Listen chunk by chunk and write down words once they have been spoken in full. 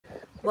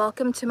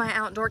Welcome to my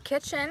outdoor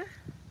kitchen.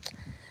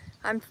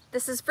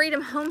 This is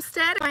Freedom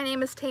Homestead. My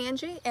name is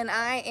Tangie and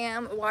I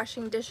am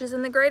washing dishes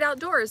in the great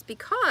outdoors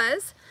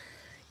because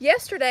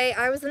yesterday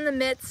I was in the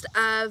midst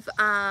of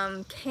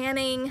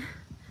canning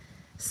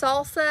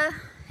salsa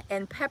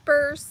and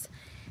peppers,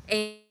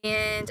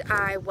 and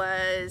I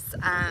was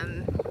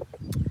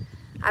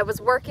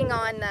working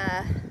on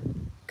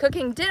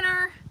cooking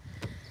dinner,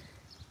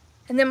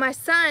 and then my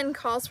son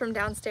calls from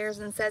downstairs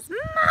and says,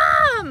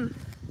 "Mom,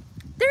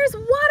 there's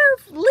water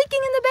leaking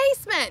in the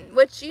basement,"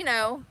 which, you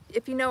know,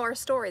 if you know our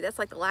story, that's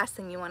like the last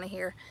thing you want to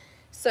hear.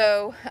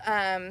 So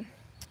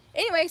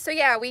anyway, so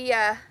yeah, we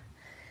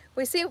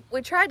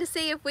tried to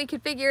see if we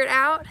could figure it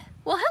out.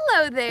 Well,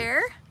 hello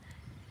there.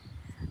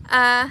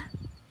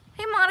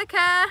 Hey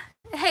Monica,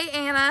 hey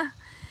Anna.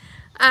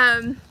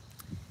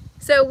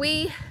 So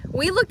we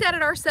looked at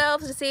it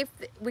ourselves to see if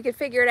we could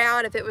figure it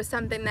out, if it was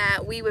something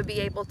that we would be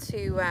able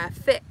to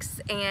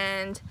fix,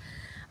 and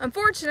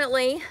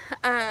unfortunately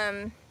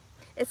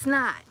it's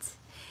not.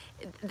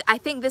 I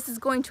think this is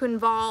going to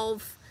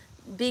involve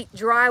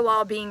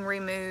drywall being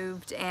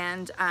removed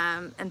and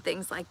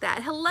things like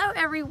that. Hello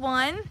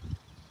everyone.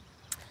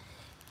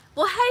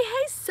 Well,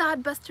 hey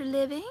Sodbuster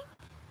Living.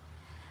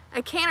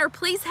 A canner,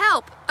 please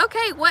help.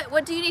 Okay,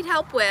 what do you need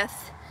help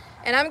with?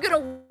 And I'm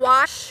gonna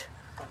wash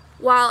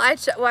while I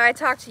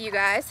talk to you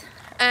guys.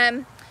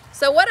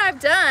 So what I've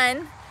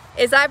done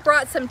is I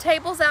brought some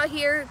tables out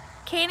here,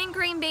 canning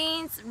green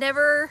beans.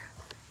 Never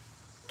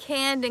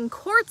canned in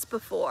quarts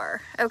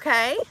before,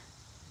 okay?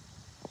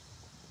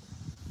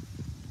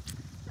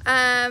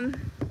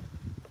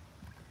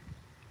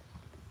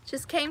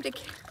 Just came to,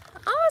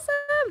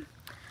 awesome.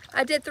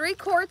 I did 3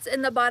 quarts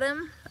in the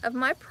bottom of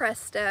my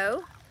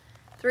Presto,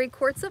 3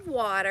 quarts of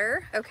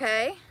water,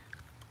 okay?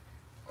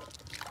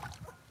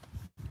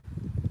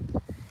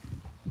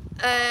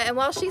 And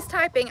while she's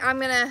typing,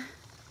 I'm gonna,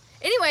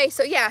 anyway,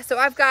 so yeah, so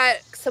I've got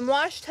some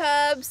wash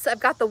tubs. I've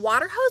got the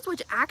water hose,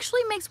 which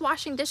actually makes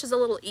washing dishes a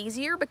little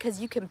easier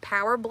because you can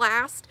power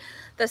blast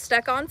the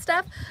stuck-on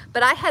stuff.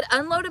 But I had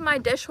unloaded my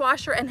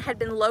dishwasher and had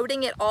been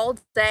loading it all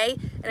day,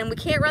 and we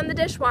can't run the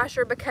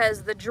dishwasher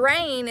because the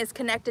drain is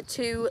connected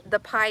to the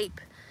pipe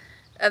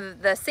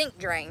of the sink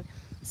drain.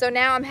 So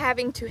now I'm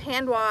having to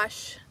hand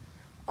wash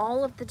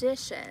all of the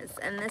dishes,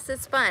 and this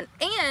is fun.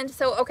 And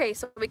so, okay,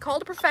 so we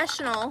called a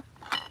professional.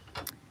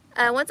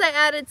 Once I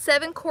added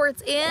 7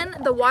 quarts in,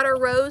 the water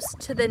rose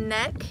to the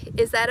neck.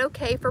 Is that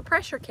okay for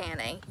pressure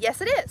canning?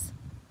 Yes, it is.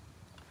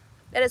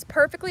 That is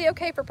perfectly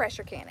okay for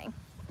pressure canning.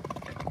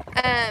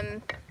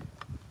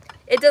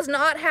 It does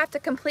not have to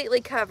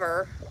completely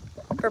cover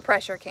for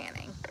pressure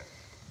canning.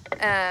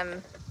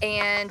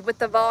 And with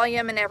the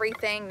volume and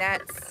everything,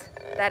 that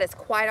is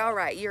quite all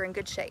right. You're in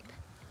good shape.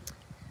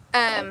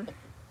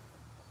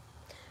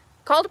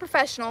 Called a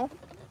professional,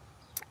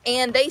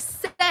 and they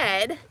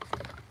said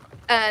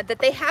that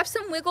they have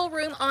some wiggle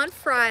room on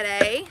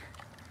Friday.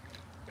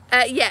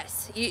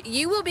 Yes,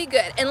 you will be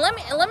good. And let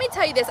me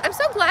tell you this. I'm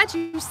so glad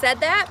you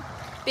said that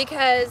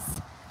because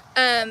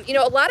you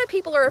know, a lot of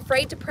people are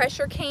afraid to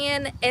pressure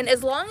can, and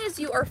as long as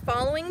you are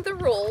following the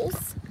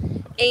rules,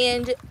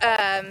 and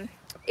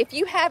if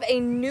you have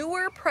a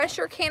newer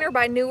pressure canner,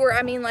 by newer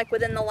I mean like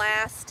within the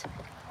last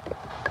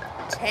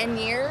 10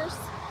 years.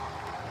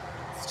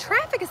 This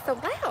traffic is so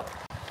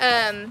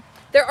loud.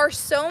 There are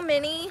so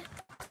many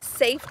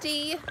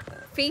safety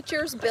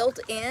features built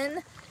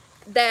in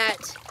that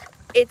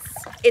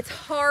it's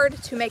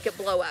hard to make it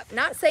blow up.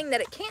 Not saying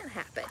that it can't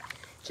happen,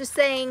 just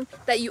saying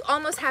that you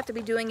almost have to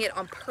be doing it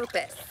on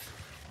purpose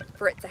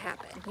for it to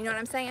happen. You know what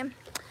I'm saying?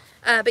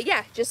 But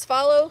yeah, just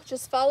follow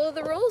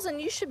the rules and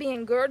you should be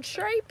in good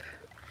shape.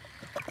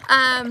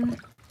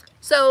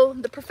 So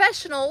the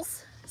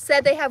professionals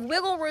said they have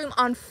wiggle room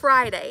on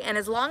Friday, and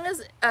as long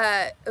as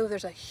oh,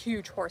 there's a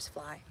huge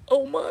horsefly.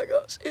 Oh my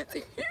gosh, it's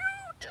huge.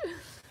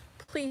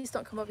 Please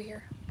don't come over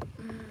here.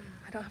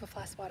 I don't have a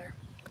flask water.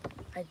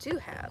 I do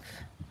have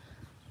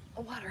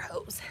a water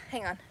hose.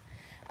 Hang on.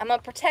 I'm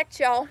gonna protect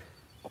y'all.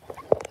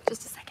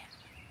 Just a second.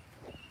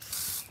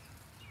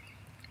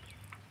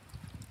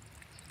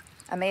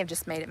 I may have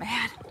just made it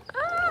mad.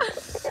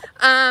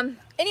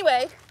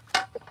 Anyway,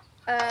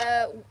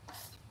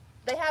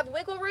 they have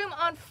wiggle room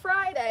on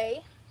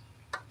Friday,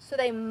 so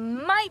they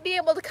might be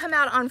able to come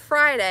out on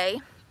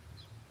Friday.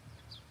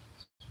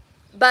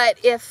 But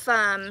if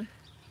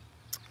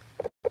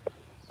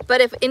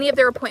any of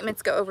their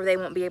appointments go over, they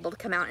won't be able to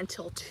come out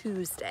until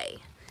Tuesday.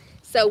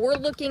 So we're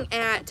looking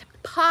at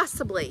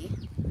possibly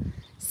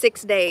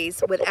 6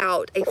 days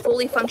without a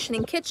fully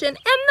functioning kitchen in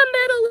the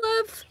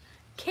middle of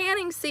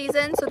canning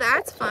season, so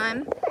that's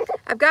fun.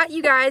 I've got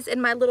you guys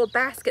in my little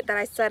basket that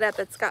I set up.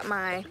 It's got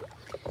my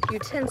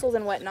utensils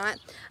and whatnot.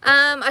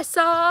 I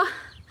saw,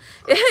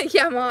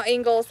 yeah, Ma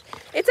Ingalls.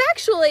 It's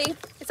actually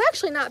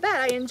not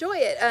bad. I enjoy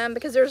it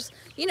because there's,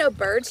 you know,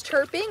 birds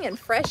chirping and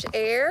fresh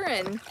air,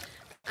 and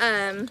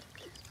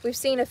we've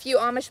seen a few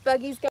Amish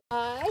buggies go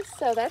by,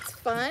 so that's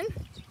fun.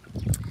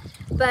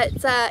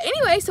 But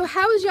anyway, so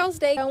how is y'all's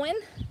day going?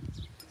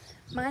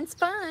 Mine's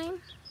fine,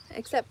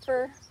 except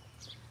for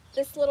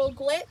this little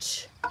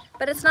glitch,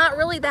 but it's not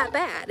really that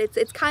bad.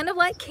 It's kind of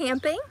like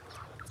camping.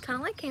 It's kind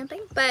of like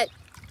camping, but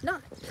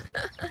not.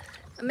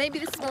 Maybe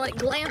this is more like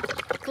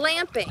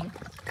glamping.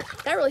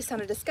 That really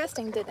sounded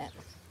disgusting, didn't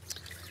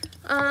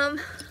it?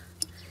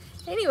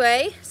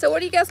 Anyway, so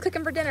what are you guys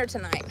cooking for dinner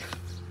tonight?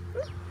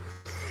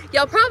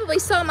 Y'all probably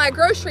saw my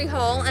grocery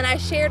haul, and I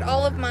shared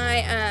all of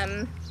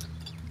my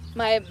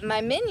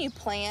my menu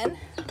plan,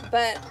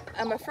 but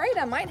I'm afraid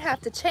I might have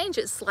to change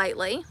it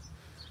slightly.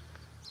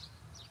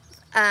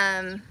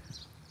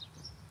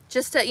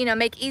 Just to, you know,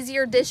 make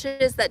easier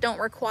dishes that don't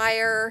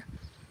require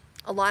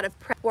a lot of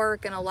prep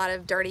work and a lot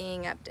of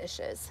dirtying up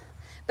dishes.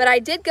 But I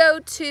did go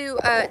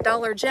to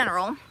Dollar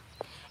General,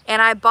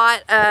 and I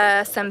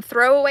bought some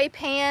throwaway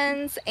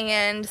pans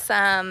and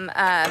some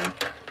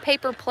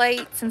paper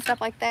plates and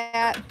stuff like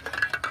that,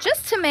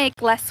 just to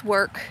make less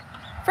work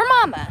for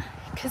Mama,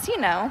 because, you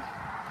know,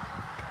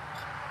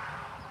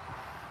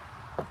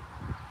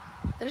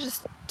 there's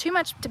just too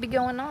much to be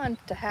going on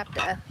to have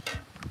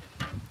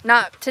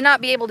to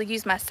not be able to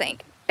use my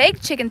sink.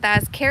 Baked chicken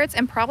thighs, carrots,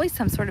 and probably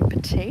some sort of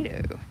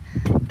potato.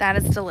 That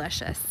is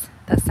delicious.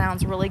 That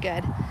sounds really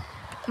good.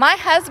 My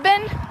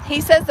husband, he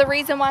says the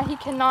reason why he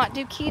cannot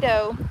do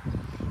keto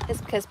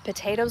is because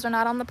potatoes are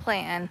not on the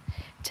plan.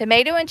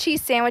 Tomato and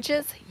cheese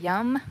sandwiches,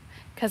 yum.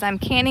 Because I'm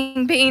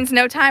canning beans,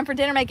 no time for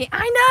dinner making.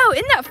 I know,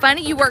 isn't that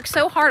funny? You work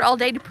so hard all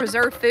day to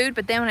preserve food,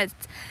 but then when it's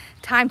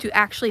time to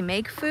actually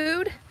make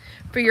food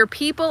for your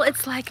people,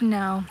 it's like,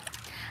 no,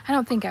 I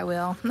don't think I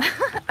will.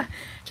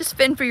 Just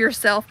fend for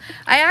yourself.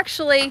 I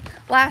actually,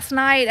 last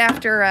night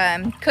after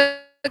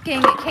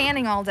cooking and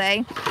canning all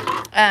day,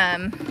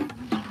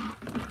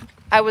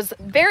 I was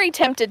very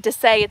tempted to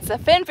say it's a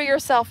fend for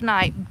yourself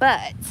night,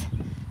 but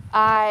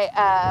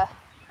I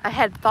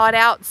had thought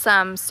out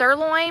some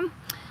sirloin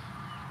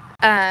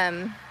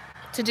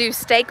to do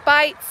steak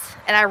bites,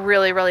 and I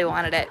really, really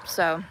wanted it,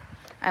 so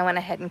I went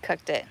ahead and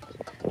cooked it.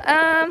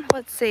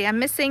 Let's see, I'm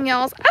missing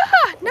y'all's,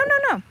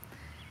 no.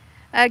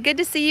 Good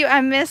to see you.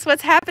 I miss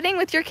what's happening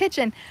with your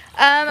kitchen.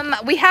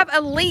 We have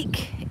a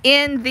leak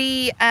in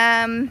the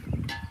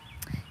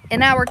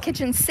in our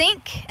kitchen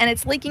sink, and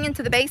it's leaking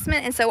into the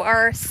basement, and so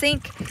our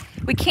sink,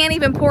 we can't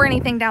even pour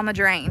anything down the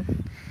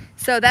drain.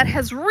 So that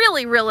has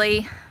really,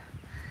 really,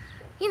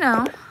 you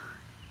know,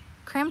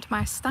 cramped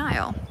my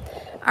style.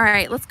 All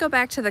right, let's go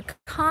back to the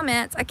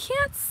comments. I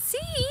can't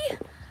see.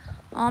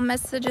 All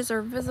messages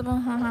are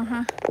visible.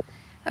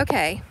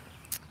 Okay.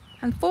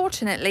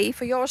 Unfortunately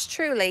for yours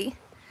truly,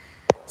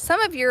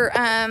 some of your,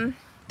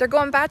 they're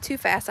going by too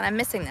fast and I'm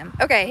missing them.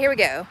 Okay, here we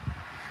go.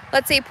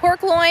 Let's see,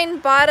 pork loin,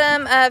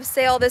 bottom of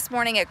sale this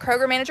morning at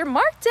Kroger Manager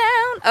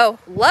Markdown. Oh,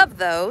 love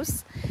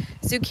those.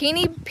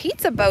 Zucchini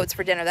pizza boats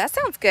for dinner. That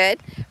sounds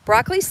good.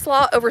 Broccoli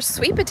slaw over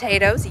sweet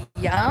potatoes.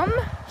 Yum.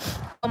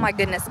 Oh my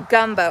goodness,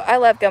 gumbo. I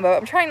love gumbo.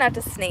 I'm trying not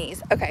to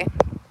sneeze. Okay.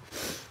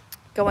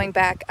 Going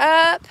back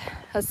up.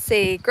 Let's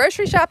see.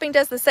 Grocery shopping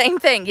does the same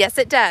thing. Yes,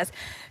 it does.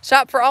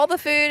 Shop for all the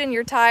food and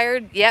you're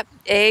tired. Yep,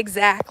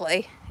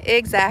 exactly.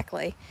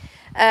 Exactly.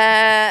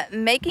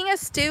 Making a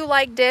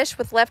stew-like dish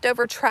with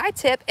leftover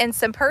tri-tip and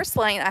some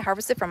purslane I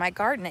harvested from my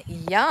garden.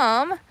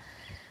 Yum.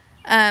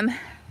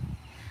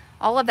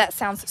 All of that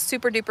sounds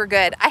super duper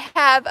good. I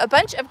have a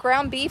bunch of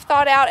ground beef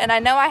thawed out, and I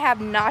know I have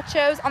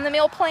nachos on the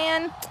meal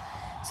plan.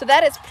 So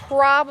that is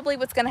probably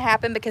what's going to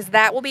happen, because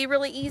that will be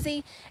really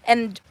easy.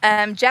 And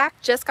Jack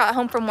just got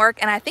home from work,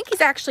 and I think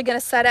he's actually going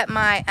to set up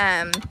my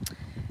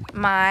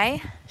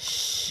my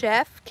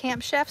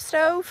camp chef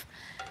stove.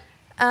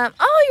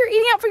 Oh, you're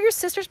eating out for your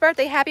sister's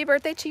birthday. Happy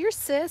birthday to your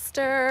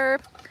sister.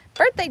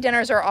 Birthday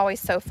dinners are always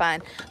so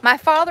fun. My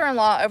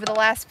father-in-law over the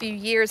last few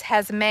years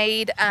has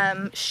made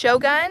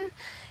Shogun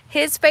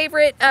his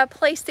favorite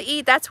place to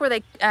eat. That's where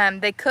they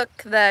cook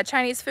the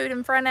Chinese food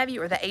in front of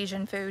you, or the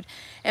Asian food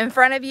in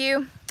front of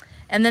you,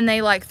 and then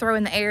they like throw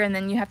in the air and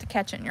then you have to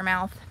catch it in your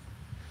mouth.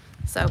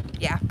 So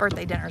yeah,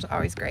 birthday dinners are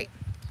always great.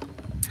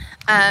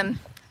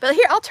 But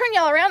here, I'll turn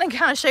y'all around and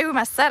kind of show you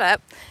my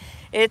setup.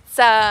 It's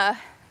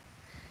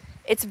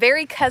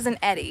very Cousin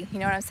Eddie, you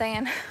know what I'm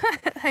saying?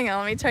 Hang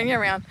on, let me turn you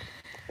around.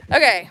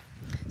 Okay,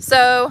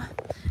 so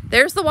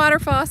there's the water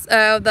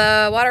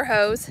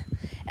hose,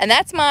 and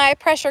that's my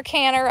pressure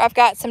canner. I've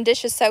got some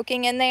dishes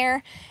soaking in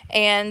there,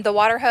 and the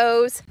water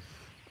hose.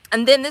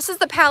 And then this is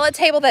the pallet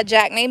table that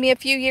Jack made me a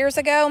few years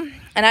ago,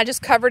 and I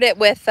just covered it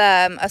with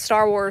a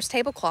Star Wars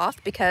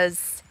tablecloth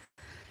because,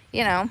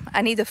 you know,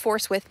 I need the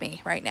force with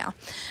me right now.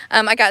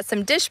 I got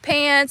some dish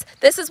pans.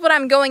 This is what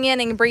I'm going in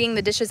and bringing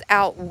the dishes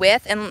out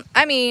with. And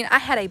I mean, I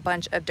had a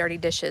bunch of dirty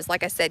dishes.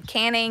 Like I said,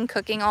 canning,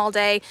 cooking all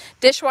day.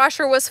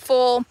 Dishwasher was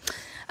full.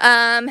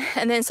 And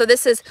then, so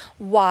this is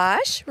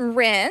wash,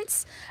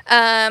 rinse.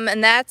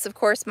 And that's, of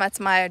course, that's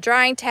my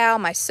drying towel,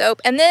 my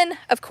soap. And then,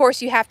 of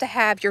course, you have to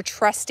have your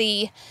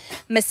trusty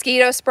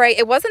mosquito spray.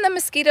 It wasn't the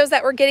mosquitoes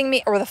that were getting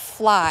me, or the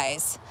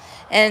flies.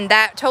 And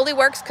that totally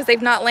works because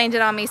they've not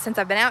landed on me since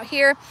I've been out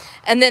here.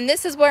 And then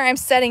this is where I'm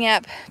setting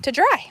up to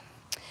dry.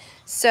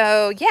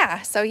 So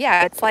yeah,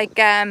 it's like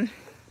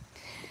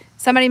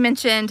somebody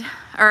mentioned,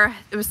 or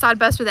it was Sod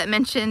Buster that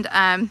mentioned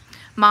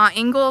Ma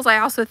Ingalls. I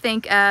also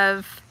think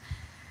of,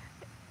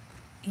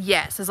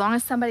 yes, As Long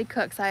as Somebody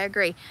Cooks. I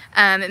agree.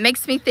 It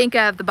makes me think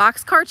of The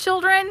Boxcar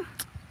Children.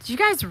 Did you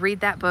guys read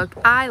that book?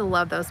 I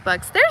love those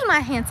books. There's my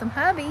handsome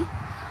hubby.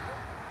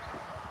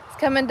 It's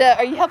coming to,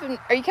 are you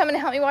coming to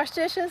help me wash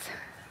dishes?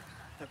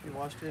 Help you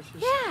wash dishes?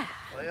 Yeah.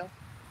 Well,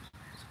 I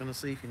was going to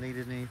see if you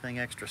needed anything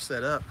extra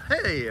set up.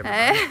 Hey,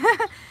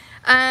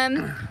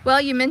 everybody.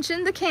 Well, you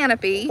mentioned the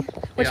canopy,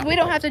 which we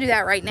don't have to do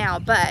that right now,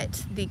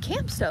 but the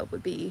camp stove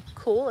would be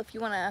cool if you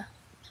want to,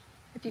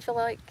 if you feel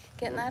like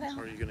getting that out.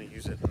 Are you going to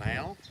use it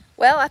now?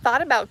 Well, I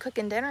thought about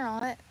cooking dinner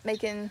on it,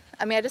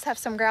 I just have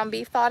some ground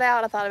beef thawed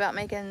out. I thought about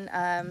making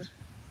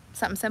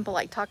something simple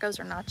like tacos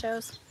or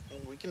nachos.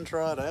 We can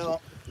try it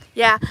out.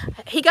 Yeah,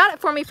 he got it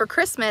for me for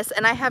Christmas,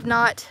 and I have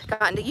not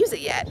gotten to use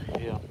it yet.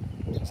 Yeah.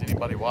 Is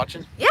anybody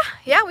watching?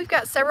 Yeah, we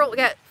got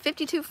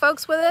 52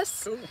 folks with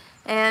us. Cool.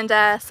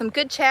 And some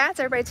good chats.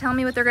 Everybody telling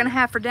me what they're going to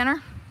have for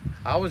dinner.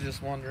 I was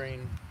just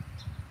wondering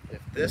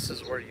if this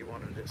is where you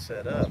wanted it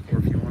set up, or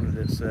if you wanted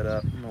it set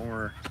up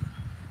more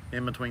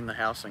in between the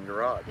house and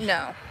garage.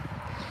 No,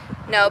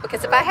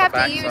 because if I have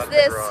to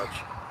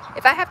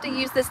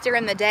use this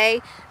during the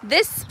day,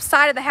 this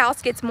side of the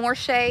house gets more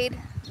shade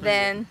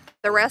than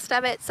the rest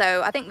of it,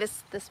 so I think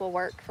this will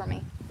work for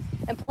me.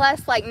 And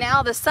plus, like,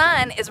 now the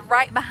sun is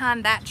right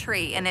behind that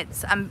tree, and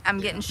I'm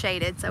getting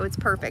shaded, so it's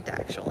perfect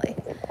actually.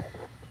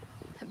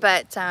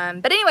 But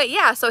anyway,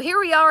 yeah, so here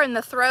we are in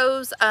the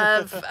throes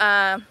of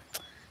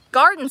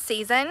garden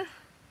season.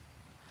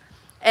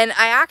 And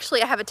I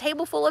have a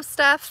table full of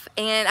stuff,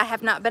 and I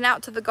have not been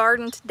out to the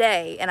garden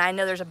today. And I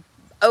know there's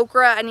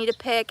okra I need to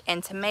pick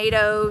and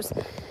tomatoes.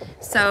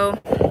 So,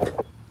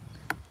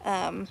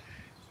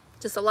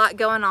 just a lot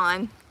going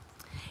on.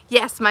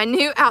 Yes, my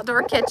new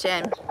outdoor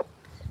kitchen.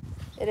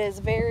 It is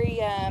very,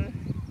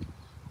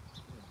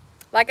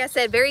 like I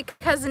said, very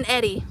Cousin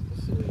Eddie.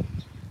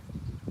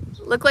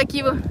 Look like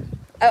you,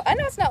 oh, I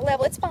know it's not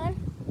level, it's fine.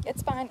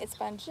 It's fine,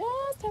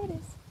 just how it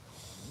is.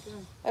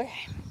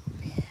 Okay.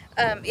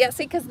 Yeah,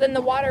 see, because then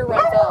the water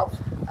runs off.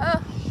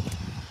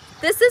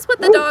 This is what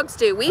the dogs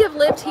do. We have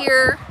lived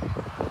here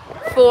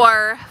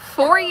for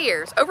 4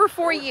 years, over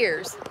 4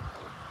 years.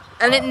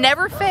 And it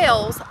never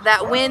fails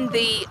that when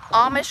the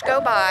Amish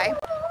go by,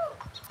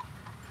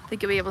 I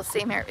think you'll be able to see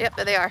them here. Yep,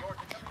 there they are.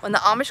 When the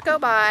Amish go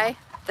by,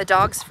 the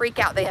dogs freak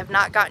out. They have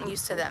not gotten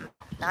used to them.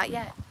 Not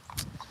yet.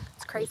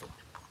 It's crazy.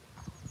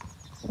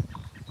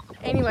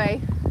 Anyway,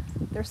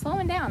 they're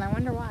slowing down. I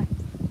wonder why.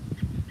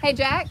 Hey,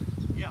 Jack.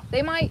 Yeah.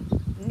 They might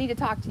need to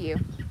talk to you.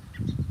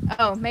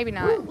 Oh, maybe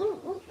not.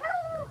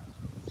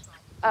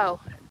 Oh,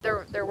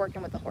 they're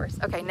working with the horse.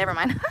 Okay, never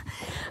mind.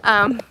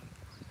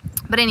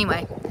 But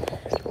anyway,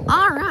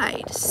 all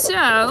right.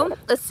 So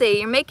let's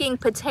see. You're making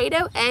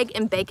potato, egg,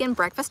 and bacon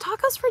breakfast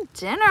tacos for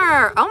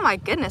dinner. Oh my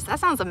goodness, that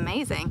sounds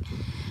amazing.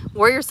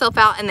 Wear yourself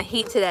out in the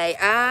heat today.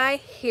 I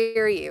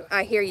hear you.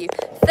 I hear you.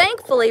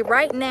 Thankfully,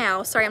 right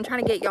now, sorry, I'm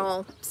trying to get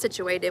y'all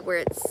situated where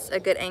it's a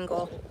good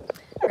angle,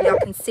 where y'all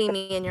can see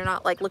me and you're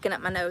not like looking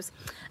at my nose.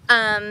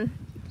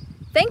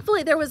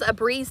 Thankfully, there was a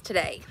breeze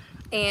today,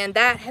 and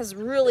that has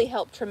really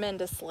helped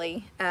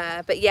tremendously.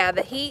 But yeah,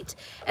 the heat,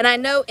 and I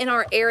know in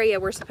our area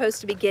we're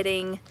supposed to be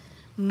getting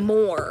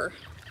more.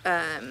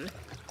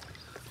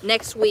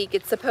 Next week,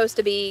 it's supposed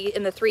to be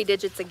in the 3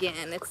 digits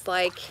again. It's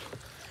like,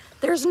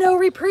 there's no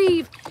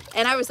reprieve.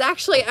 And I was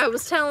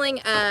telling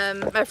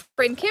my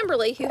friend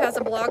Kimberly, who has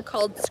a blog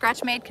called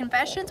Scratch Made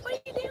Confessions. What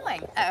are you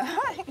doing?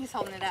 Oh, he's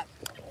holding it up.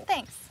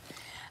 Thanks.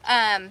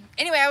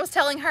 Anyway, I was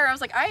telling her, I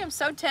was like, I am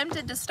so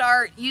tempted to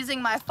start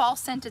using my fall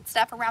scented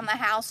stuff around the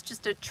house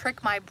just to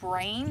trick my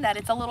brain that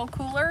it's a little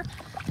cooler.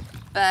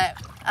 But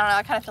I don't know,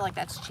 I kind of feel like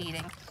that's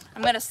cheating.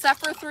 I'm going to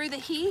suffer through the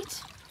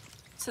heat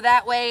so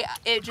that way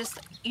it just,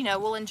 you know,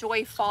 we'll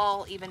enjoy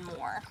fall even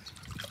more.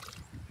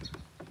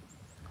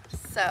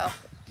 So,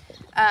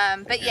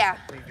 but yeah.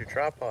 You need your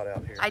tripod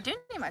out here. I do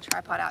need my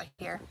tripod out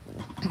here.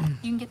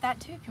 You can get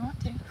that too if you want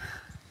to.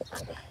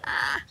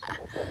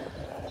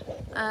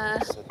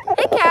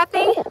 Hey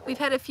Kathy, we've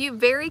had a few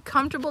very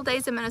comfortable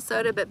days in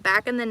Minnesota, but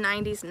back in the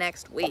 90s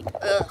next week.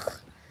 Ugh.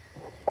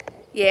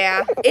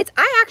 Yeah,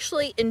 I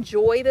actually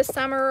enjoy the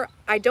summer.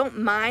 I don't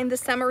mind the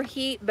summer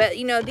heat, but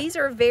you know, these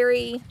are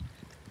very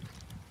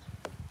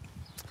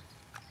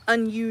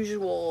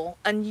unusually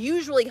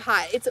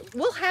hot.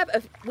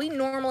 We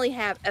normally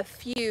have a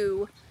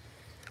few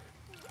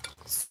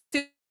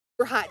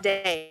super hot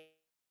days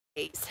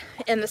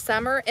in the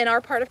summer in our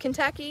part of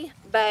Kentucky,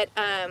 but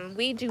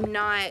we do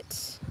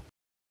not.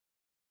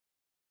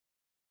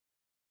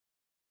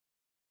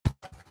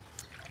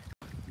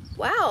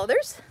 Wow,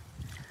 there's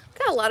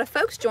got a lot of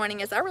folks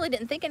joining us. I really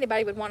didn't think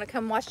anybody would want to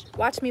come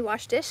watch me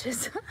wash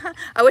dishes.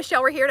 I wish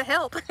y'all were here to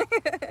help.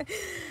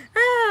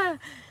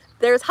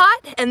 There's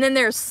hot, and then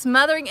there's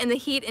smothering in the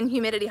heat and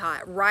humidity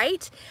hot,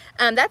 right?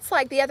 That's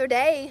like the other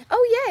day.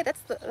 Oh yeah,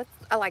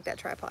 I like that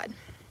tripod.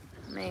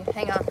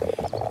 Hang on.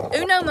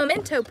 Uno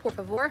momento, por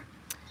favor.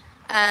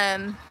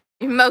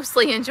 You're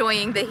mostly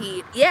enjoying the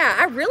heat. Yeah,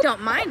 I really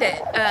don't mind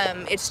it.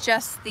 It's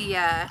just the,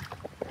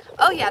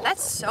 oh yeah,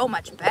 that's so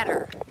much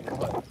better.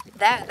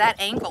 that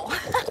angle,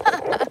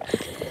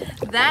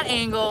 that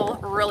angle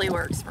really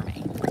works for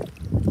me.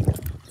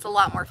 It's a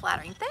lot more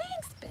flattering.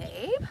 Thanks,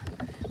 babe.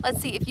 Let's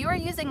see, if you are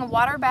using a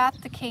water bath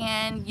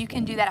can, you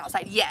can do that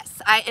outside.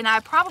 Yes, I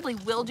probably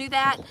will do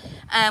that.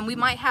 We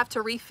might have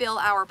to refill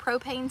our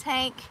propane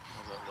tank.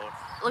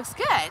 Looks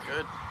good.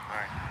 Good. All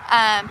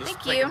right.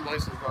 Thank you.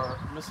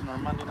 Missing our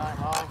Monday night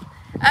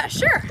live.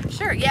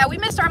 Sure. Yeah, we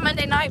missed our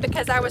Monday night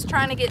because I was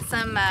trying to get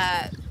some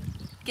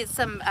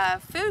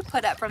food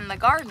put up from the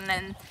garden.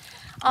 And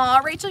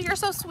Rachel, you're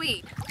so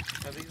sweet.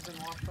 Have these been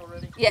washed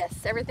already?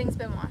 Yes, everything's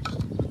been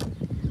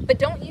washed. But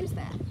don't use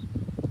that.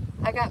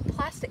 I got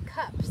plastic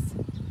cups.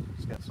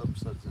 It's got soap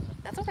suds in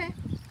it. That's okay.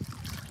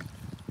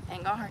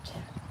 Ain't gonna hurt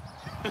you.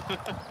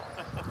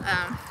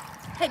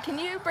 Hey, can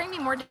you bring me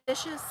more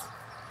dishes?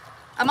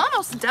 I'm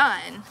almost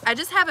done. I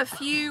just have a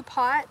few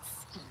pots,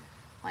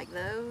 like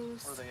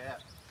those. Where are they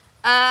at?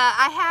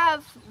 I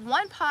have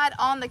one pot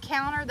on the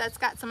counter that's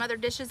got some other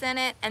dishes in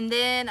it, and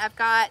then I've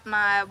got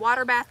my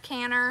water bath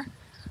canner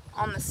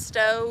on the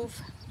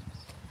stove.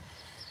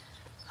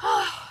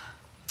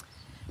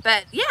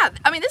 But yeah,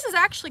 I mean, this is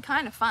actually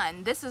kind of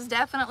fun. This is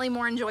definitely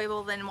more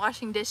enjoyable than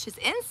washing dishes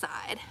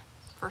inside,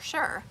 for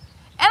sure.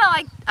 And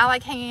I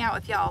like hanging out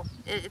with y'all.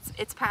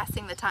 It's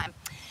passing the time.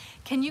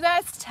 Can you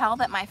guys tell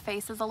that my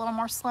face is a little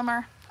more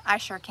slimmer? I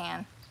sure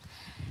can.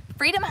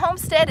 Freedom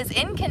Homestead is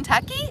in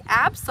Kentucky?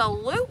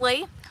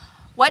 Absolutely.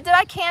 What did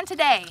I can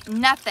today?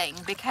 Nothing,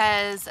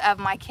 because of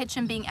my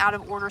kitchen being out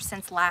of order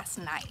since last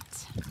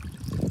night.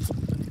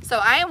 So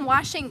I am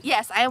washing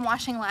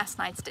last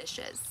night's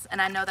dishes,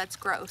 and I know that's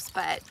gross,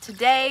 but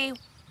today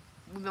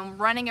we've been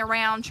running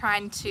around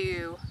trying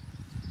to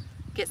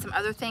get some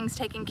other things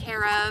taken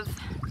care of,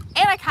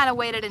 and I kind of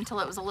waited until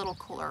it was a little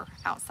cooler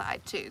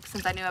outside too,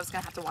 since I knew I was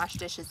gonna have to wash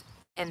dishes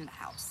in the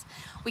house.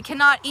 We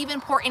cannot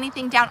even pour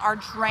anything down our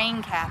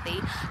drain, Kathy.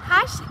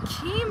 Hi,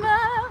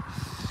 Shakima.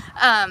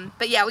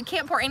 But yeah, we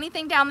can't pour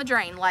anything down the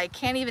drain, like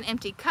can't even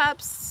empty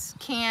cups,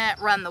 can't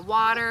run the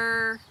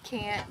water,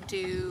 can't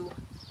do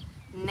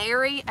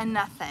nary a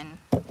nothing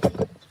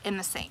in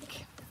the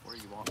sink. Where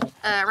you want?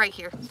 Right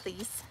here,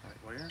 please. Right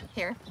where?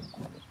 Here.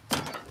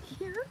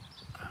 Here.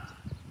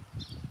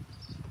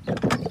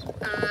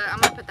 I'm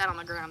gonna put that on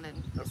the ground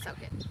and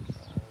soak it.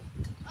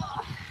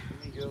 Oh.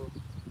 Let me go.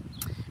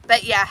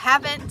 But yeah,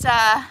 haven't.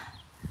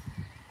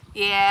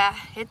 Yeah,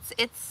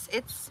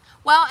 it's.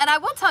 Well, and I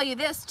will tell you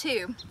this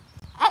too.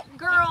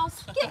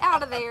 Girls, get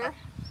out of there.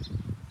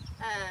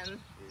 Yeah, you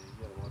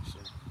gotta watch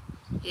them.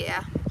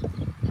 Yeah.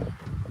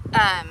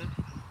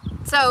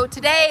 So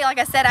today, like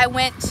I said, I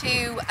went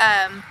to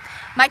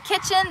my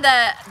kitchen.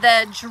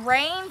 The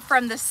drain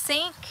from the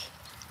sink,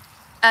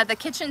 the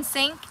kitchen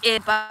sink, is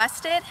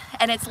busted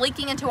and it's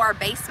leaking into our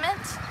basement.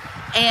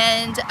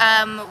 And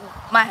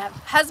my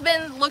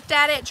husband looked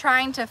at it,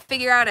 trying to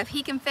figure out if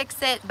he can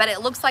fix it, but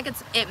it looks like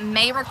it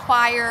may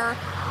require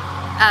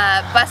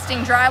busting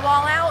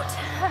drywall out.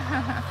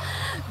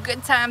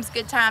 Good times,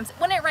 good times.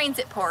 When it rains,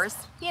 it pours.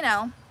 You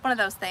know, one of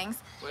those things.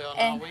 Well,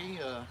 and,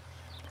 no,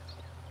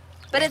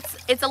 but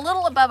it's a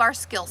little above our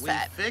skill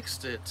set. We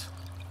fixed it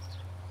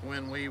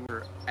when we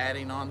were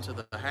adding on to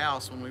the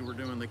house, when we were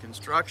doing the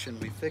construction.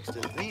 We fixed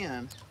it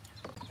then.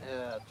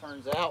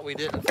 Turns out we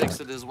didn't fix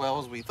it as well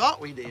as we thought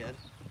we did.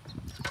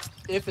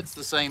 If it's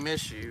the same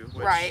issue,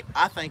 which right.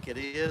 I think it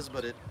is,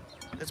 but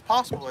it's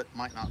possible it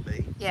might not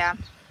be. Yeah.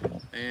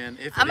 And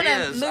if I'm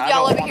gonna move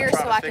y'all over here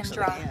so I can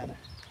dry. Again.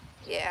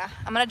 Yeah,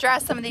 I'm gonna dry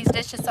some of these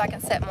dishes so I can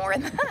set more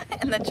in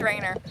the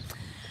drainer.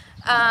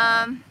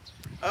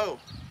 Oh.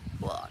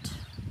 What?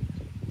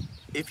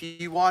 If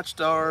you watched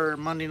our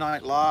Monday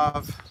Night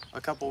Live a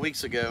couple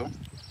weeks ago,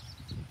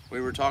 we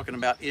were talking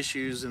about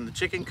issues in the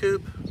chicken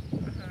coop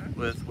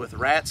with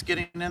rats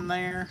getting in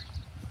there,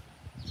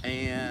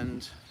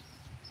 and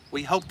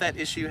we hope that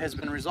issue has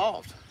been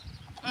resolved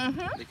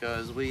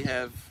because we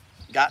have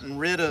gotten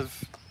rid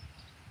of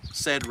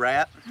said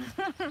rat.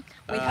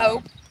 We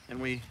hope. And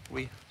we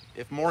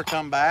if more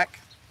come back,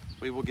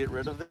 we will get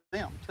rid of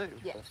them too.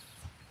 Yes. So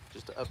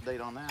just to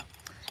update on that.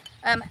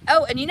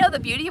 Oh, and you know the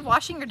beauty of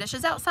washing your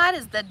dishes outside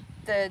is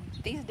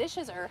these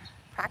dishes are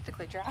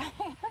practically dry.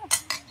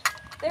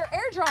 They're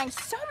air drying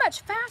so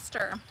much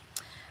faster.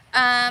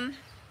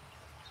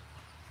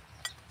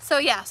 So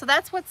yeah, so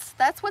that's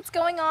what's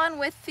going on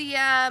with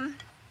the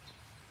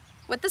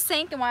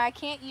sink and why I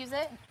can't use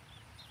it.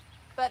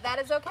 But that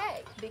is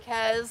okay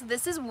because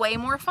this is way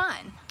more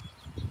fun.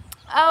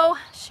 Oh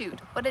shoot,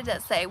 what did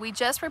it say? We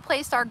just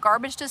replaced our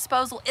garbage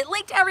disposal. It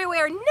leaked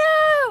everywhere.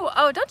 No!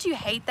 Oh, don't you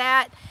hate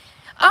that?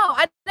 Oh,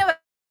 I know what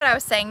I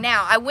was saying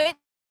now. I went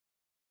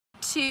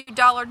to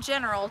Dollar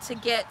General to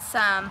get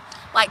some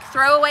like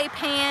throwaway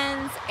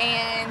pans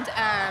and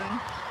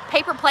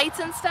paper plates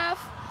and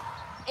stuff.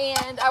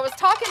 And I was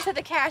talking to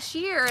the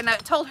cashier and I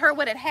told her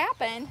what had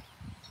happened.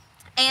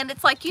 And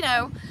it's like, you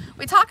know,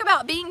 we talk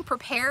about being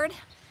prepared,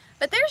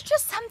 but there's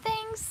just some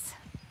things,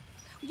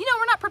 you know,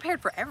 we're not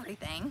prepared for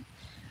everything.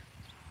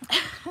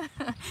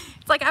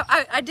 It's like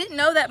I didn't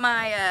know that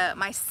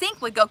my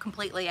sink would go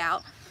completely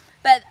out.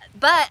 But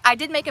I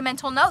did make a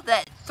mental note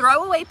that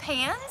throwaway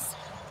pans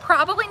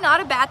probably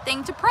not a bad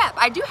thing to prep.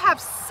 I do have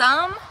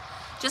some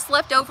just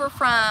left over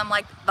from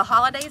like the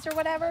holidays or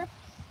whatever,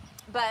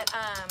 but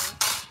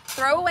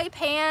throwaway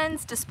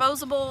pans,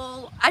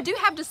 disposable. I do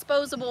have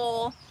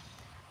disposable,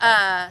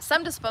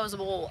 some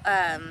disposable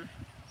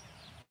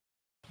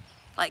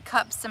like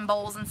cups and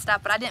bowls and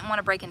stuff, but I didn't want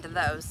to break into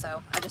those,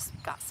 so I just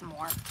got some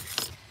more.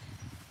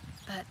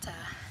 But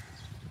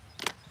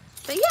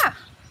yeah,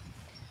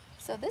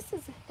 so this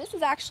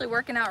is actually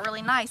working out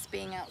really nice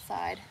being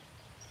outside.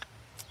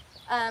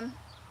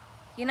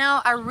 You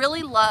know, I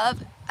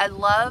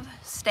love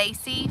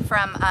Stacy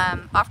from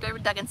Off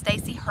David Doug and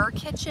Stacy, her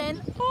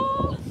kitchen.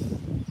 Oh,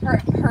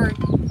 her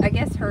I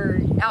guess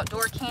her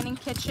outdoor canning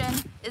kitchen.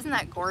 Isn't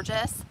that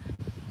gorgeous?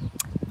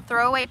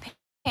 Throwaway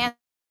pans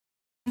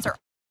are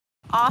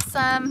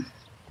awesome.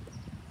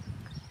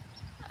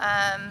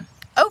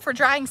 Oh, for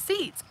drying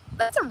seats.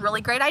 That's a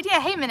really great idea.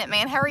 Hey, Minute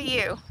Man, how are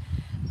you?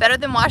 Better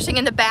than washing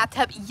in the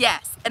bathtub?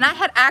 Yes. And I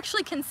had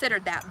actually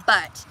considered that,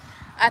 but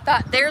I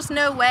thought there's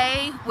no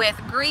way with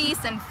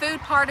grease and food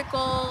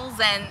particles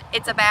and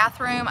it's a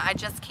bathroom. I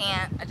just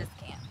can't.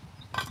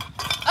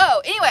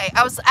 Oh, anyway,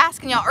 I was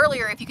asking y'all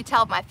earlier if you could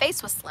tell if my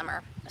face was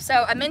slimmer.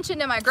 So I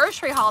mentioned in my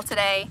grocery haul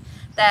today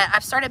that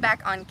I've started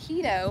back on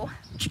keto,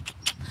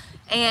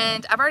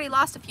 and I've already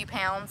lost a few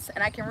pounds,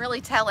 and I can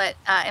really tell it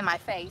in my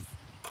face.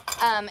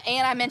 And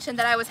I mentioned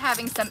that I was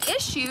having some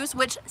issues,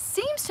 which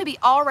seems to be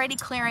already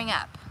clearing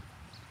up.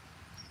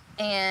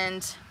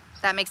 And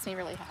that makes me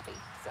really happy.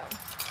 So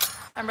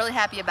I'm really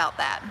happy about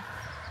that.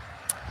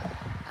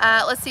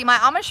 Let's see, my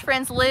Amish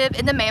friends live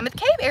in the Mammoth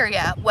Cave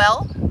area.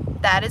 Well,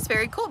 that is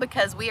very cool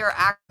because we are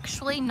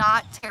actually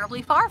not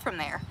terribly far from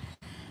there.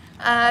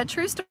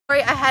 True story,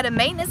 I had a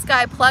maintenance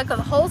guy plug the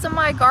holes in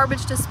my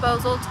garbage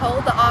disposal,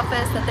 told the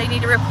office that they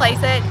need to replace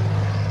it,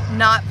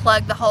 not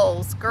plug the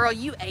holes. Girl,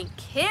 you ain't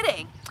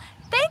kidding.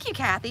 Thank you,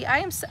 Kathy.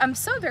 I'm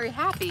so very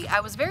happy. I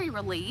was very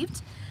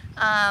relieved.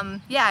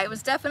 Yeah, it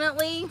was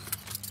definitely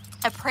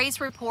a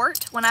praise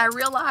report when I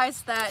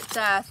realized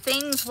that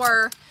things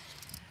were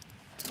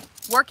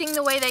working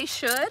the way they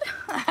should.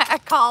 I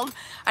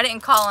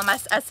didn't call him, I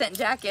sent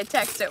Jackie a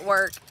text at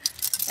work,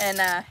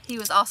 and he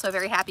was also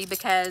very happy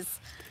because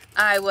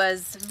I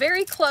was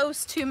very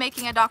close to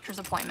making a doctor's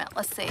appointment.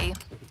 Let's see.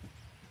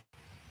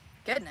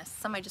 Goodness,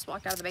 somebody just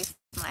walked out of the basement,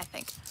 I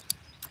think.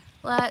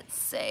 Let's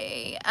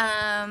see.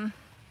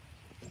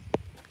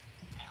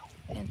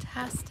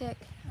 Fantastic.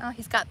 Oh,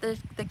 he's got the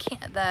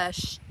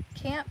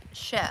camp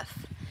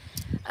chef.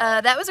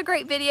 That was a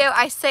great video.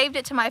 I saved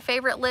it to my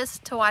favorite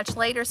list to watch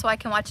later so I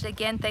can watch it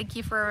again. Thank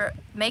you for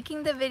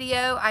making the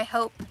video. I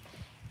hope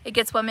it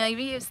gets 1 million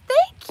views.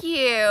 Thank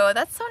you.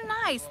 That's so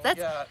nice.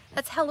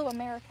 That's Hello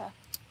America.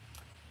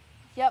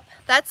 Yep.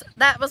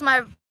 That was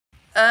my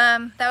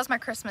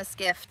Christmas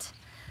gift,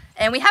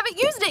 and we haven't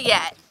used it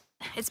yet.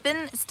 It's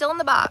still in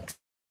the box.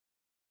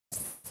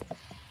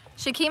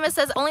 Shakima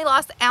says only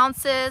lost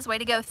ounces. Way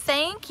to go.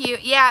 Thank you.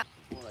 Yeah.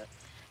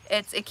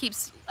 I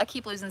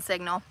keep losing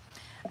signal.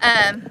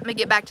 Let me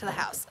get back to the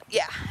house.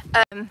 Yeah.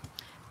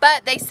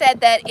 But they said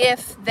that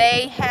if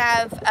they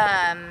have,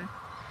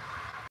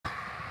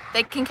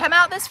 they can come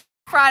out this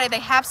Friday. They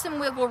have some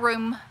wiggle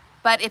room,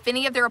 but if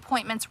any of their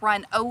appointments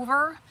run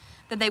over,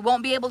 then they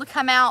won't be able to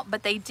come out.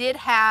 But they did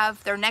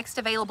have their next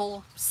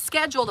available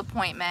scheduled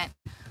appointment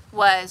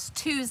was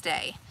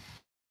Tuesday.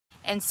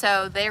 And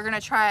so they're going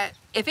to try,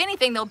 if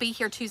anything, they'll be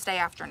here Tuesday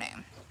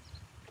afternoon.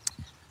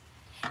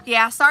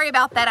 Yeah, sorry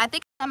about that. I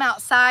think I'm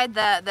outside.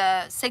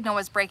 The signal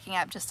was breaking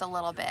up just a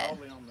little bit.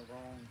 Probably on the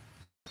wrong.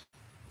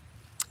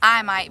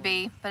 I might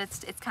be, but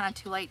it's kind of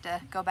too late to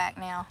go back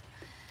now.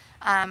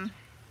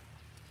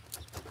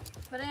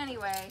 But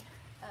anyway,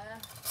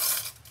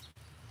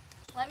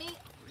 let me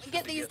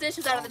get these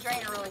dishes out of the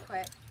drainer really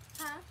quick.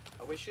 Huh?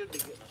 We should be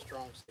getting a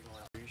strong signal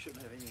out here. You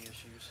shouldn't have any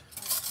issues.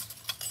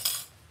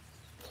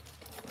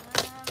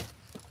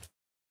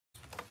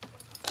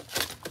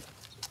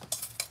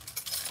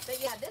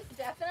 But yeah,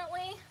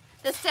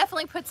 this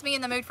definitely puts me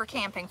in the mood for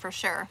camping for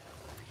sure.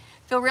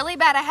 Feel really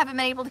bad I haven't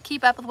been able to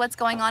keep up with what's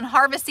going on.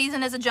 Harvest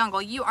season is a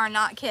jungle. You are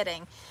not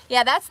kidding.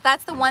 Yeah,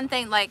 that's the one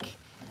thing, like,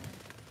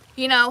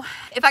 you know,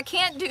 if I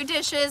can't do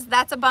dishes,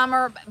 that's a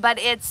bummer, but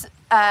it's,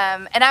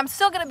 and I'm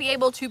still going to be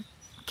able to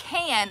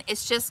can,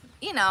 it's just,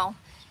 you know,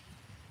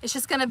 it's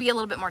just going to be a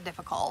little bit more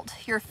difficult.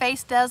 Your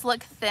face does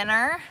look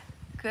thinner.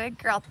 Good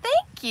girl.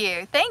 Thank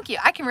you. Thank you.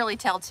 I can really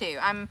tell too.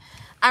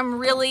 I'm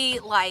really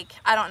like,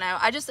 I don't know.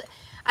 I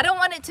don't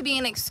want it to be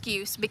an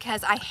excuse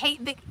because I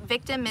hate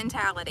victim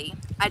mentality.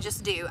 I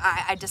just do.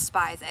 I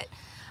despise it.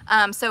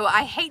 So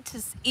I hate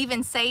to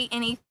even say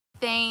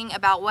anything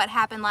about what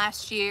happened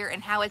last year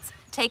and how it's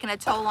taken a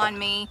toll on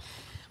me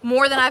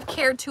more than I've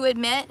cared to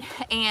admit.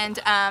 And,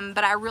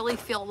 but I really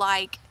feel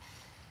like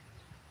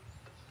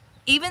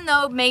even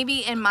though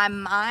maybe in my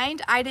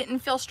mind I didn't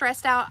feel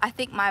stressed out, I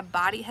think my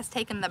body has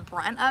taken the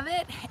brunt of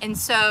it. And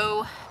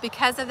so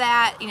because of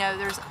that, you know,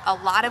 there's a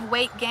lot of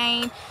weight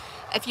gain.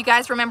 If you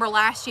guys remember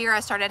last year,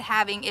 I started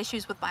having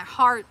issues with my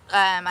heart.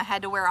 I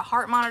had to wear a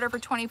heart monitor for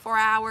 24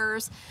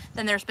 hours.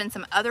 Then there's been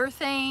some other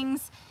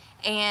things.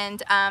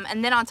 And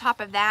then on top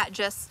of that,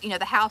 just, you know,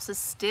 the house is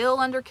still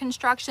under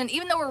construction.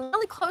 Even though we're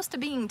really close to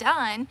being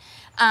done,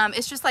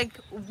 it's just like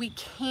we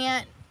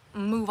can't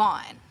move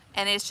on.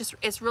 And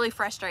it's really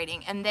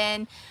frustrating. And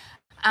then,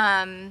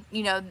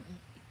 you know,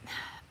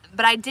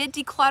 but I did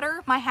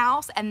declutter my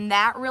house, and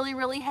that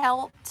really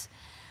helped.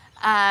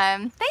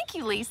 Thank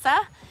you,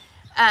 Lisa.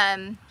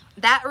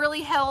 That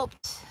really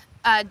helped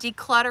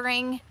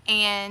decluttering,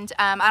 and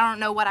I don't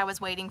know what I was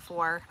waiting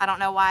for. I don't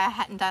know why I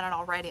hadn't done it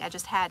already. I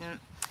just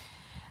hadn't.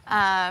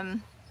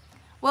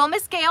 Well,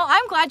 Miss Gail,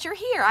 I'm glad you're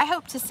here. I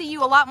hope to see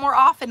you a lot more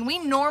often. We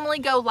normally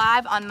go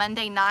live on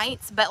Monday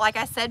nights, but like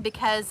I said,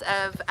 because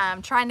of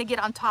trying to get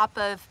on top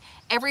of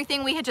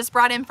everything we had just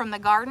brought in from the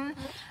garden,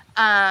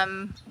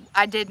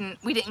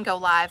 we didn't go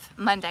live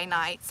Monday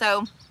night.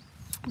 So,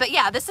 but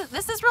yeah, this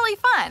is really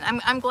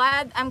fun. I'm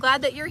glad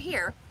that you're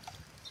here.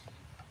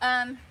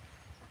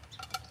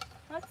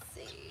 Let's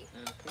see.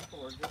 And if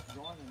people are just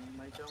joining, you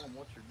may tell them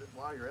what you're doing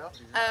while you're out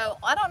here. Oh,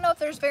 I don't know if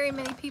there's very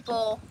many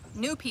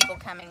new people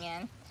coming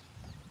in.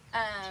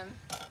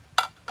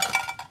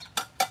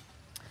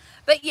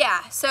 But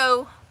yeah,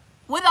 so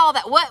with all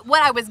that,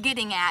 what I was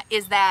getting at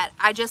is that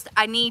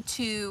I need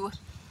to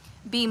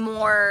be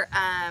more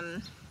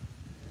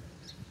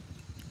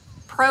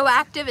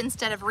proactive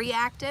instead of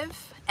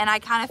reactive, and I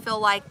kind of feel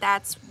like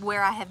that's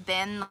where I have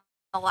been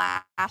the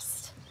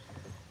last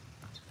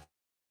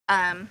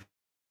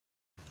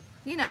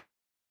you know,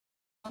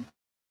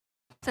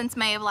 since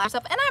May of last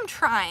year. And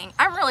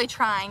I'm really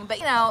trying, but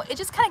you know, it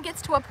just kind of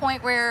gets to a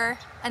point where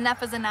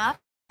enough is enough.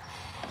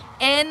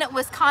 In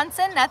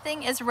Wisconsin,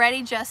 nothing is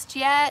ready just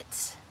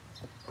yet.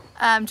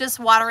 Just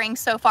watering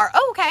so far.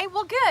 Oh, okay,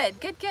 well, good.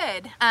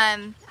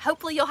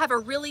 Hopefully you'll have a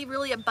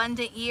really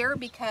abundant year,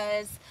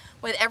 because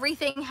with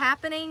everything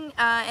happening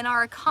in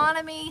our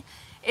economy,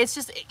 it's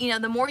just, you know,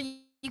 the more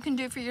you can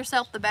do for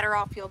yourself, the better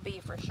off you'll be,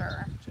 for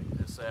sure. Check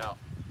this out.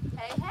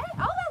 Hey, oh,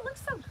 that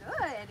looks so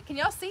good. Can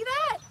y'all see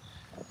that?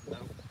 No.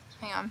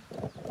 Hang on.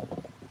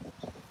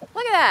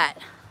 Look at that.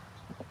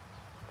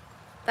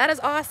 That is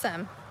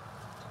awesome.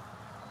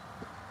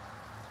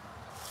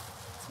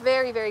 It's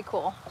very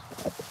cool.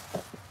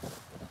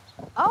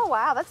 Oh,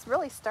 wow, that's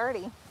really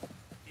sturdy.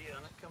 Yeah,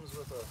 and it comes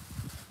with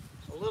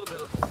a little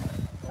bit of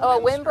a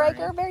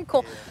windbreaker. Very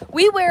cool.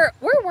 Yeah.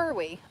 Where were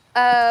we?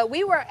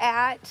 We were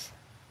at,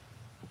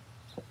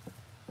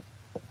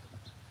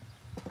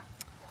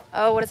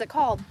 oh, what is it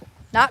called?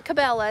 Not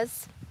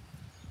Cabela's.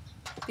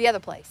 The other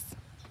place.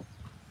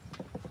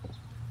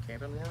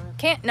 Camping World?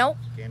 Nope.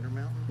 Gander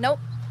Mountain? Nope.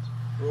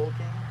 Rural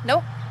King?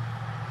 Nope.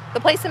 The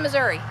place in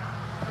Missouri.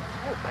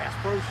 Oh, Bass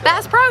Pro Shop.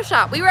 Bass Pro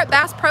Shop. We were at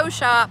Bass Pro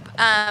Shop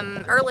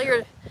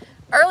earlier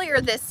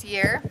this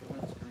year.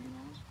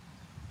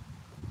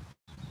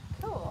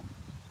 Cool.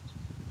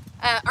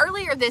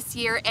 Earlier this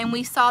year, and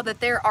we saw that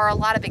there are a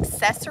lot of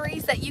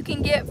accessories that you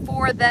can get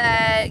for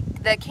the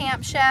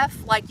Camp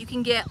Chef. Like, you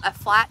can get a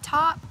flat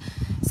top.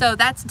 So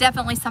that's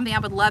definitely something I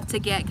would love to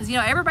get, because, you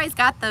know, everybody's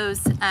got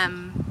those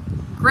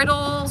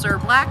griddles or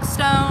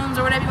Blackstones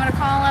or whatever you want to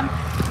call them.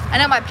 I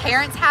know my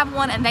parents have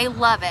one and they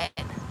love it.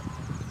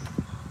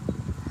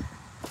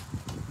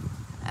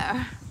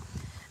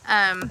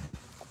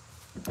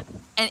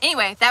 And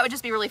anyway, that would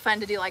just be really fun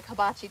to do, like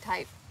hibachi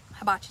type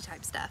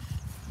stuff.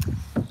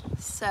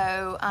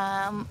 So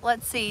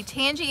let's see,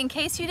 Tangi, in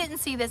case you didn't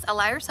see this,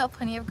 allow yourself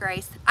plenty of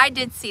grace. I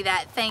did see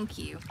that. Thank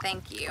you.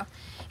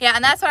 Yeah,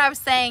 and that's what I was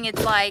saying.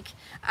 It's like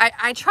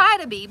I try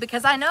to be,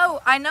 because I know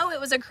it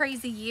was a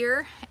crazy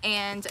year,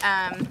 and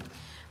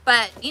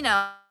but you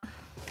know,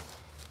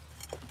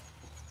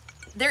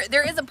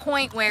 there is a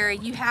point where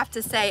you have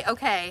to say,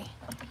 okay,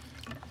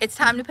 it's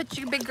time to put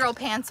your big girl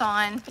pants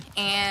on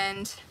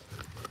and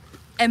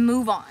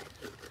move on.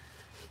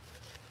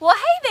 Well,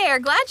 hey there,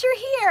 glad you're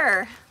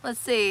here. Let's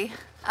see.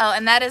 Oh,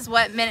 and that is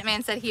what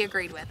Minuteman said he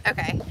agreed with.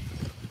 Okay.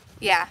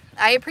 Yeah,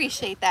 I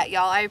appreciate that,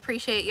 y'all. I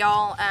appreciate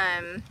y'all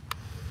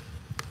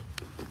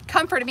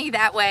comforting me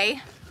that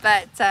way.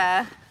 But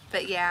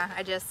yeah,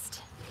 I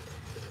just,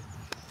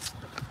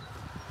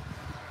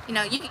 you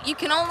know, you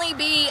can only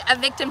be a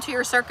victim to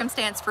your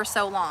circumstance for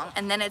so long,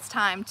 and then it's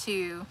time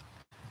to,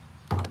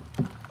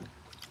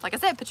 like I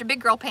said, put your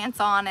big girl pants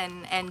on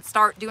and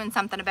start doing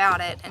something about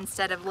it,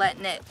 instead of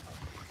letting it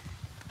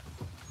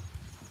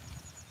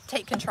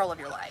take control of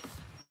your life.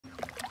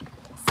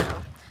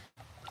 So,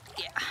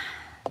 yeah.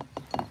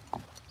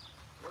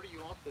 Where do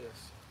you want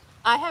this?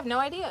 I have no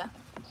idea.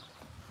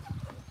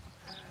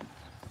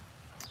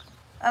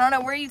 I don't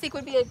know where you think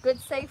would be a good,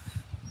 safe,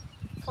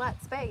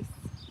 flat space.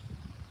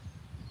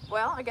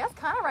 Well, I guess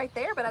kind of right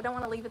there, but I don't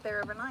want to leave it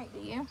there overnight, do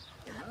you?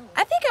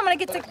 I think I'm going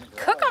to get to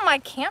cook on my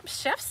Camp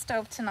Chef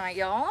stove tonight,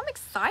 y'all. I'm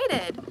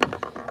excited.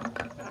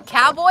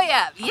 Cowboy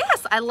up.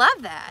 Yes, I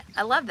love that.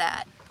 I love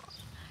that.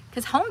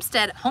 Because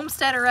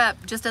Homesteader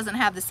up just doesn't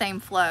have the same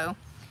flow.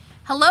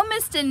 Hello,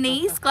 Miss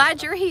Denise.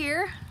 Glad you're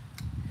here.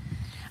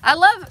 I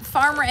love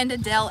Farmer and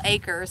Adele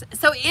Acres.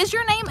 So is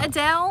your name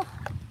Adele?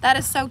 That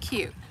is so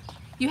cute.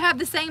 You have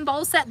the same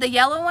bowl set, the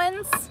yellow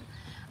ones?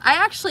 I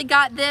actually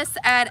got this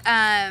at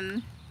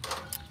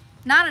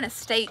not an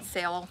estate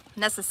sale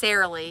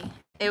necessarily.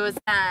 It was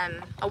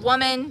a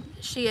woman.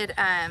 She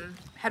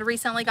had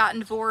recently gotten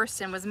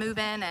divorced and was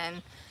moving.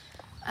 And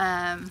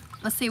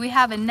let's see, we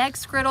have a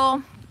next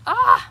griddle.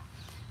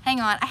 Hang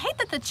on. I hate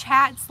that the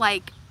chats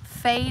like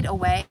fade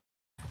away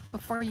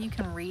before you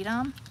can read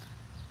them.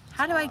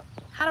 How do I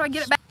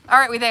get it back? All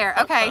right, we're there.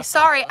 Okay,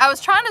 sorry. I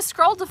was trying to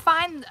scroll to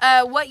find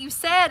what you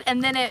said,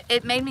 and then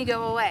it made me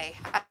go away.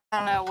 I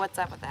don't know what's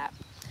up with that.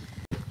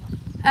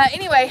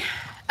 Anyway,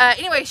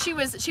 she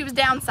was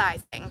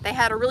downsizing. They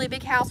had a really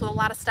big house with a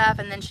lot of stuff,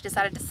 and then she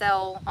decided to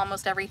sell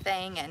almost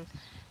everything and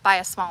buy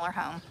a smaller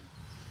home.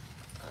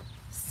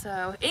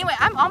 So anyway,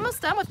 I'm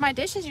almost done with my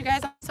dishes, you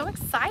guys. I'm so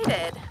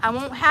excited. I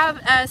won't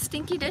have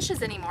stinky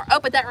dishes anymore. Oh,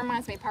 but that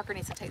reminds me, Parker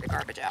needs to take the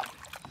garbage out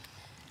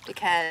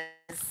because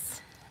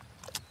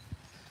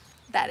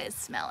that is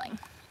smelling.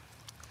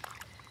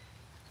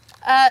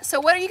 So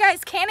what are you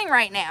guys canning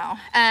right now?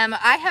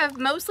 I have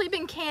mostly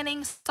been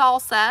canning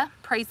salsa,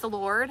 praise the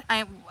Lord.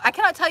 I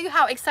cannot tell you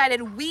how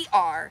excited we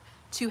are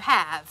to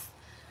have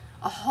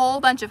a whole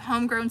bunch of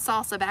homegrown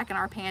salsa back in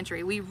our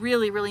pantry. We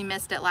really, really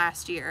missed it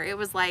last year. It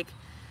was like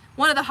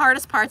one of the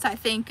hardest parts, I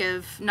think,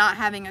 of not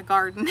having a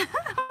garden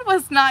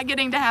was not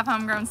getting to have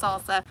homegrown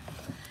salsa.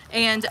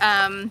 And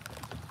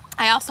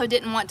I also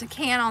didn't want to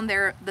can on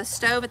the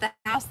stove at the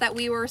house that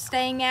we were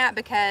staying at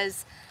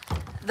because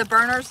the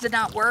burners did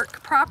not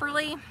work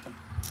properly,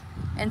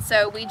 and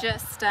so we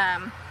just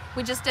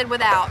did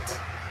without.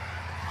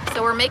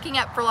 So we're making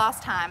up for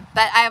lost time.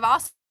 But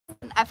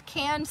I've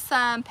canned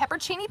some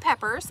pepperoncini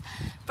peppers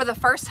for the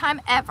first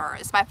time ever.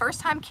 It's my first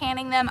time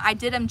canning them. I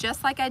did them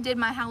just like I did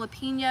my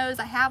jalapenos.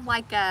 I have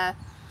like a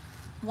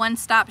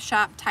one-stop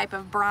shop type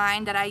of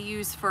brine that I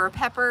use for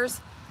peppers.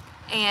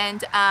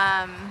 And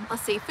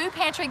let's see, Food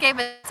Pantry gave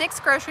us 6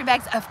 grocery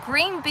bags of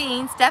green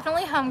beans,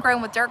 definitely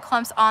homegrown with dirt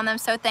clumps on them.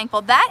 So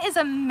thankful. That is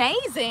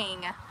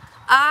amazing.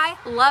 I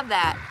love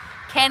that.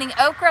 Canning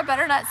okra,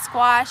 butternut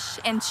squash,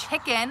 and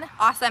chicken.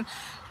 Awesome.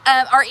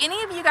 Are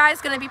any of you guys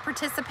going to be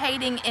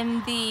participating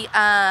in the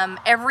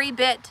Every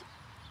Bit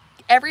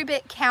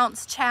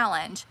Counts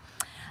challenge?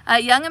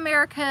 Young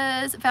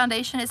America's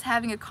Foundation is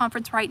having a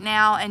conference right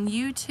now and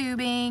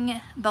YouTubing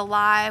the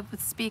live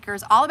with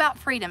speakers all about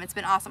freedom. It's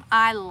been awesome.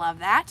 I love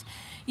that.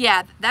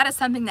 Yeah, that is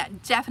something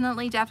that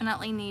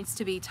definitely needs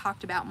to be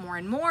talked about more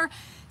and more.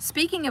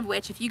 Speaking of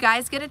which, if you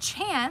guys get a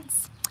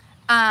chance,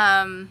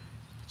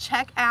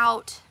 check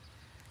out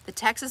the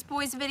Texas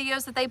Boys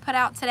videos that they put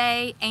out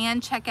today,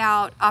 and check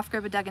out Off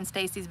Grid with Doug and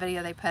Stacy's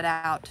video they put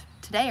out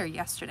today or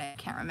yesterday.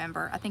 I can't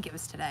remember. I think it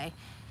was today.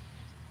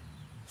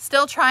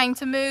 Still trying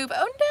to move.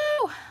 Oh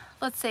no!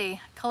 Let's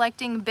see.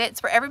 Collecting bits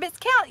for Every Bits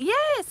Count.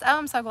 Yes! Oh,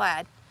 I'm so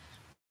glad.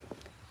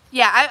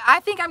 Yeah, I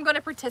think I'm going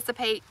to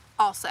participate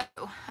also.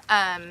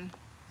 And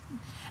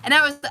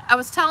I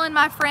was telling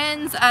my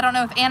friends, I don't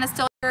know if Anna's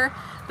still here,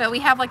 but we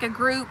have like a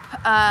group,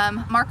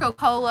 Marco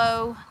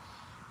Polo,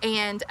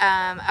 and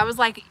I was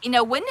like, you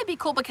know, wouldn't it be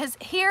cool, because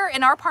here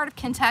in our part of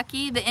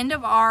Kentucky, the end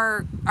of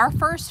our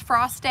first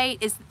frost date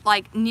is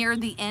like near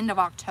the end of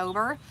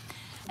October.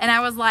 And I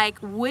was like,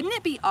 wouldn't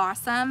it be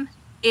awesome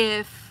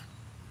if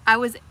I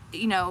was,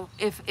 you know,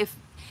 if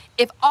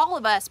all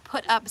of us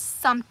put up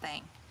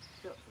something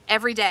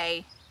every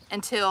day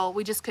until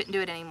we just couldn't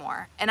do it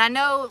anymore. And I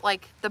know,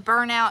 like, the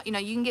burnout, you know,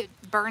 you can get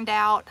burned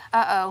out.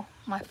 Uh-oh,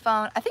 my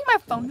phone. I think my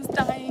phone is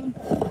dying.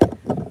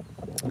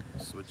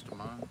 Switch to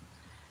mine.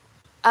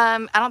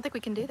 I don't think we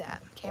can do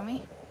that, can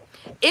we?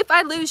 If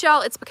I lose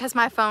y'all, it's because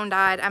my phone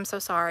died. I'm so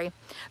sorry.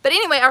 But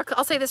anyway,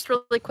 I'll say this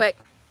really quick.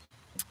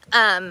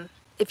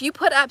 If you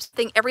put up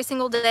something every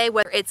single day,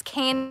 whether it's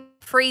canning,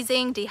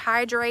 freezing,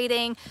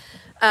 dehydrating,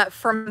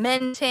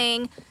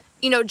 fermenting,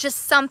 you know,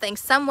 just something,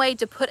 some way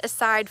to put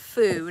aside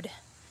food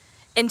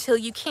until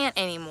you can't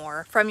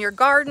anymore, from your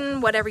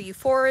garden, whatever you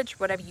forage,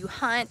 whatever you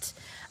hunt.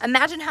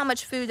 Imagine how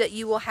much food that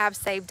you will have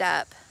saved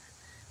up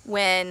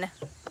when,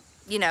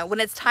 you know, when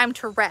it's time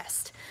to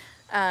rest.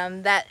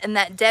 That in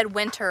that dead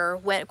winter,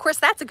 when, of course,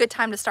 that's a good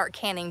time to start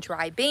canning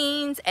dry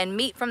beans and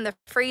meat from the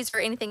freezer,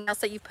 anything else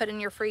that you've put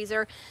in your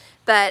freezer.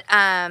 But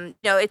you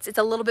know, it's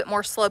a little bit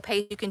more slow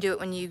paced. You can do it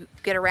when you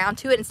get around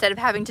to it instead of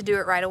having to do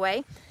it right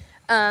away.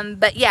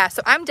 But yeah,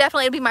 so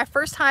it'll be my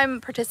first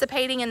time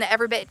participating in the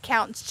Every Bit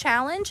Counts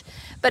challenge.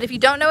 But if you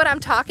don't know what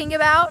I'm talking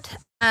about,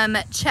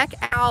 check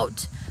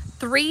out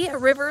 3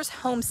 Rivers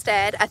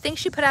Homestead. I think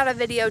she put out a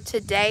video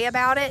today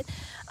about it.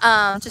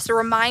 Just a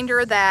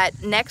reminder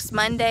that next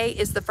Monday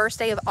is the first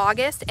day of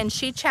August, and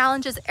she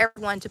challenges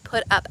everyone to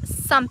put up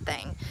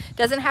something.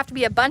 Doesn't have to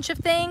be a bunch of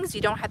things.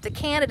 You don't have to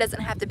can. It doesn't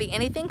have to be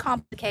anything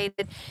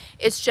complicated.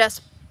 It's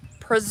just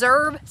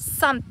preserve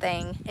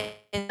something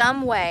in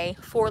some way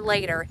for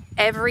later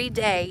every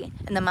day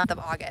in the month of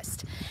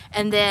August.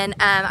 And then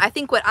I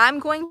think what I'm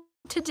going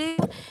to do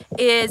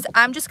is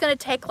I'm just going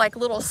to take like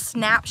little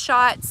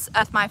snapshots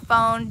of my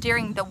phone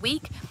during the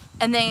week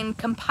and then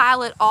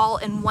compile it all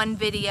in one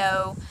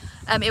video.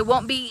 It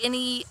won't be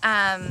any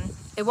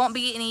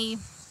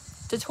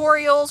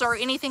tutorials or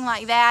anything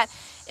like that.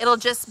 It'll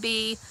just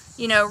be,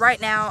 you know, right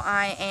now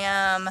I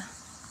am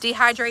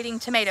dehydrating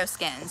tomato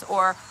skins,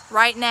 or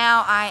right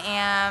now I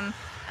am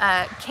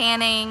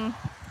canning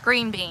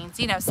green beans,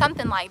 you know,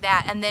 something like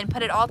that, and then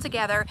put it all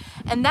together.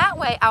 And that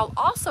way I'll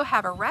also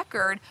have a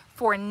record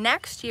for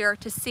next year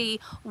to see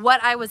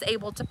what I was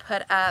able to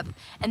put up,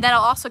 and that'll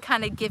also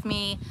kind of give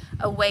me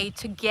a way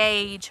to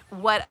gauge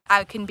what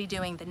I can be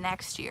doing the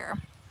next year.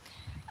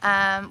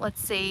 Let's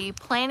see,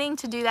 planning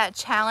to do that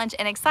challenge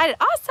and excited.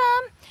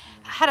 Awesome.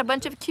 I had a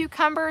bunch of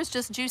cucumbers,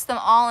 just juiced them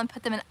all and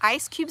put them in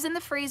ice cubes in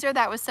the freezer.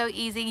 That was so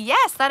easy.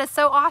 Yes, that is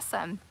so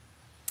awesome.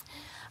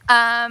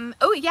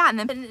 Oh yeah, and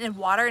then putting it in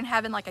water and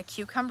having like a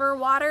cucumber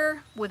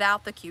water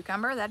without the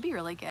cucumber, that'd be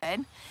really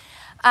good.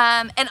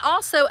 And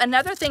also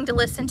another thing to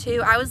listen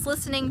to, I was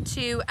listening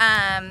to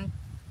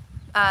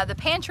the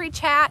pantry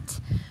chat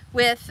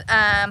with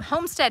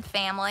Homestead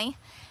family,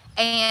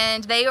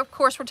 and they of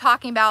course were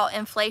talking about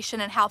inflation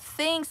and how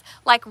things,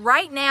 like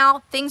right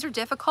now things are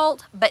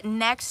difficult, but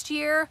next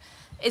year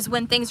is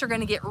when things are going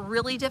to get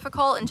really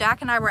difficult. And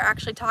Jack and I were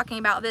actually talking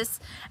about this,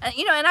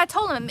 you know, and I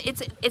told him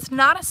it's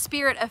not a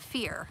spirit of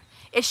fear.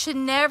 It should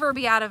never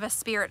be out of a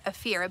spirit of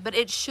fear, but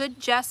it should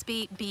just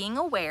be being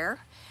aware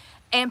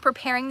and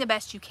preparing the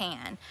best you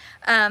can.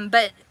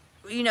 But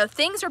you know,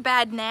 things are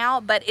bad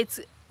now, but it's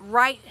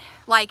right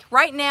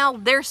now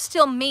there's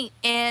still meat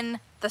in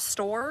the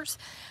stores,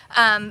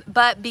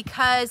 but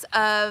because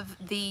of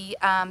the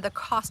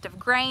cost of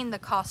grain, the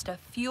cost of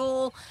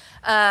fuel,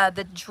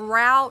 the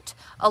drought,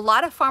 a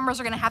lot of farmers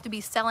are going to have to be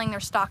selling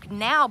their stock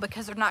now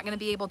because they're not going to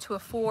be able to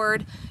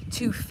afford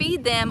to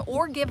feed them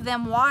or give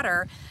them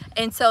water.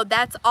 And so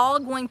that's all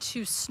going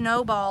to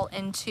snowball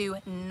into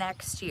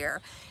next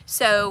year.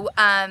 So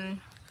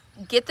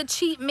get the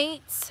cheap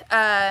meats,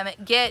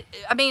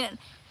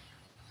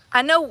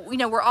 I know, you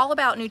know, we're all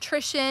about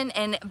nutrition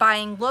and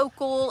buying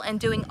local and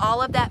doing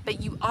all of that, but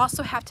you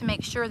also have to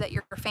make sure that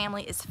your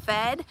family is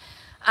fed.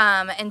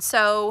 And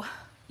so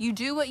you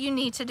do what you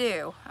need to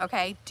do,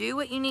 okay? Do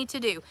what you need to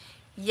do.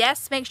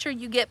 Yes, make sure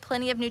you get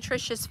plenty of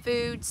nutritious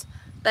foods,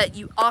 but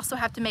you also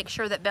have to make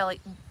sure that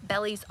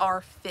bellies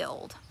are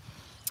filled.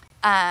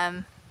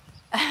 A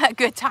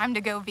good time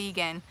to go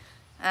vegan.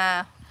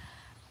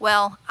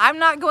 Well, I'm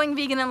not going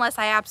vegan unless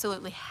I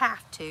absolutely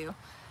have to,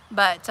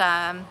 but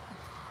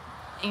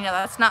you know,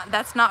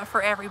 that's not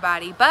for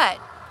everybody. But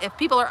if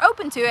people are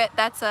open to it,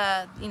 that's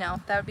you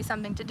know, that would be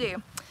something to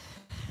do.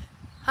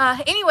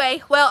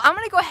 Anyway, well, I'm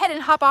gonna go ahead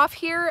and hop off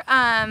here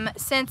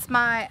since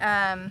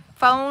my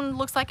phone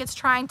looks like it's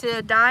trying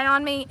to die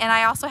on me, and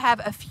I also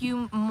have a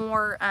few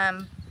more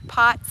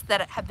pots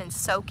that have been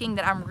soaking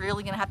that I'm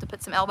really gonna have to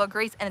put some elbow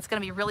grease, and it's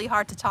gonna be really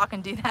hard to talk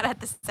and do that at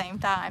the same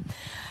time.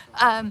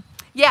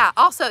 Yeah,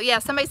 also, yeah,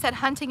 somebody said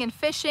hunting and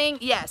fishing.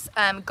 Yes,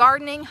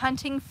 gardening,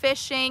 hunting,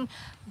 fishing,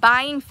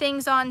 buying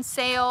things on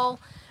sale,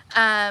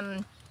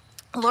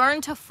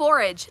 learn to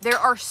forage. There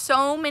are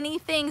so many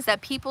things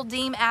that people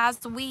deem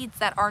as weeds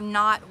that are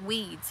not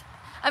weeds.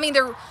 I mean,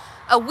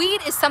 a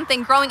weed is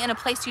something growing in a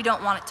place you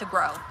don't want it to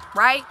grow,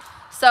 right?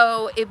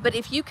 So, but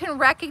if you can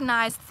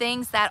recognize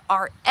things that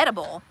are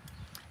edible,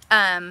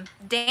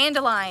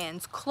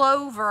 dandelions,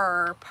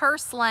 clover,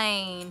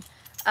 purslane,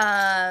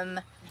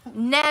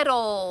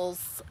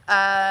 nettles,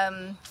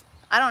 I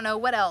don't know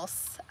what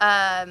else,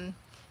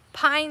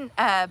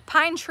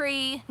 pine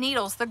tree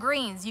needles, the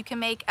greens. You can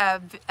make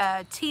a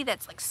tea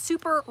that's like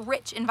super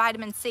rich in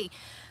vitamin C.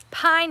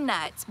 Pine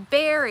nuts,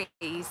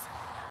 berries,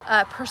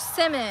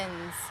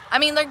 persimmons. I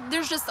mean,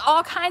 there's just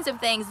all kinds of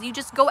things. You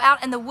just go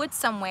out in the woods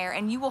somewhere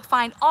and you will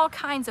find all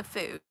kinds of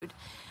food.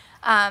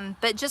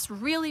 But just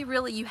really,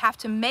 really, you have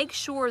to make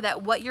sure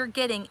that what you're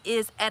getting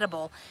is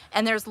edible.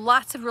 And there's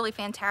lots of really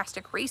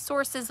fantastic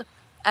resources.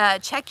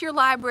 Check your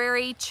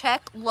library,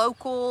 check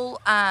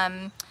local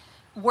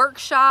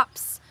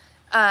workshops,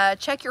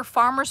 check your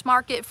farmer's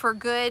market for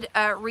good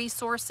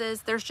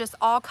resources. There's just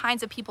all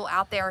kinds of people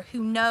out there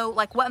who know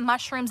like what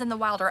mushrooms in the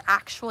wild are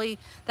actually,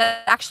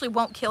 that actually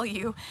won't kill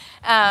you.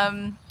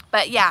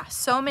 But yeah,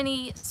 so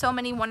many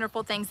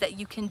wonderful things that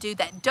you can do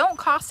that don't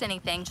cost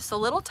anything, just a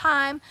little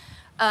time,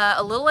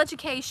 a little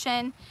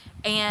education,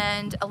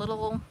 and a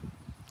little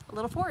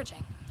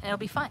foraging, and it'll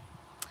be fun.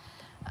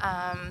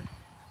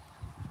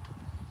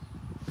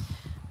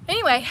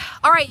 Anyway,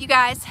 all right, you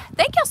guys,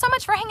 thank y'all so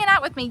much for hanging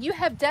out with me. You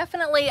have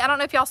definitely, I don't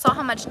know if y'all saw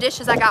how much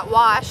dishes I got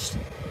washed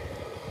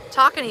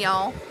talking to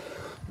y'all.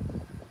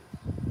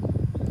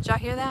 Did y'all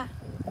hear that?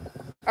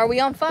 Are we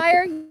on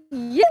fire? Yeah,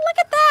 look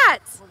at that.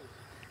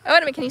 Oh, wait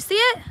a minute, can you see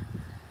it?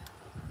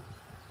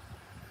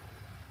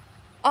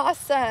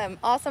 Awesome,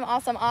 awesome,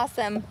 awesome,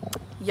 awesome.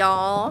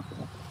 Y'all,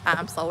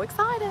 I'm so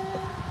excited.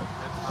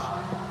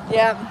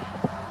 Yep,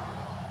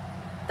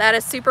 that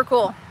is super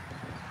cool.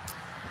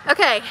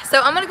 Okay,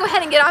 so I'm gonna go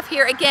ahead and get off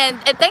here again,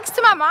 and thanks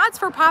to my mods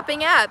for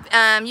popping up.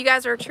 You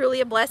guys are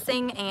truly a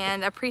blessing,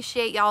 and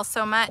appreciate y'all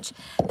so much.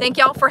 Thank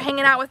y'all for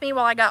hanging out with me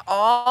while I got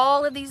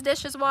all of these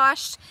dishes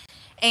washed,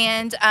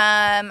 and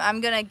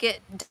I'm gonna get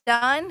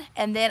done,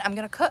 and then I'm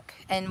gonna cook,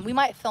 and we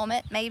might film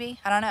it, maybe,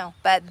 I don't know,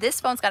 but this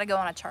phone's gotta go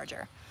on a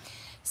charger.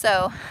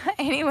 So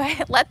anyway,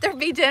 let there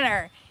be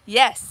dinner.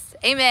 Yes,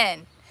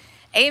 amen.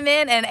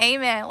 Amen and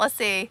amen. Let's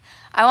see.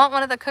 I want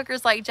one of the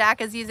cookers like Jack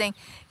is using.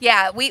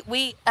 Yeah,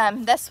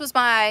 this was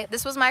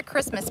my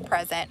Christmas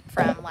present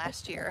from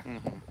last year.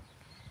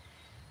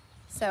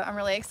 So I'm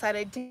really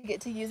excited to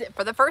get to use it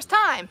for the first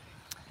time.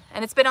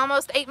 And it's been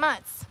almost 8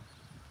 months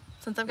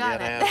since I've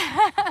gotten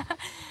it.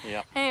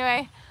 Yeah.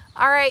 Anyway,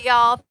 all right,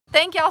 y'all.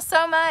 Thank y'all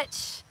so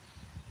much.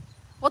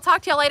 We'll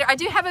talk to y'all later. I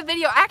do have a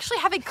video. I actually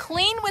have a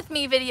clean with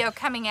me video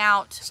coming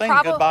out. Saying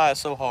goodbye is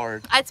so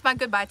hard. It's my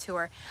goodbye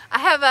tour. I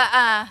have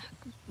a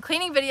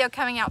cleaning video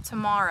coming out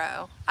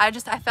tomorrow. I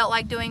felt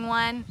like doing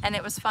one and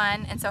it was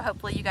fun, and so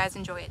hopefully you guys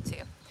enjoy it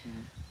too.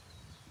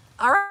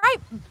 All right,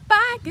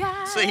 bye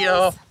guys. See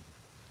y'all.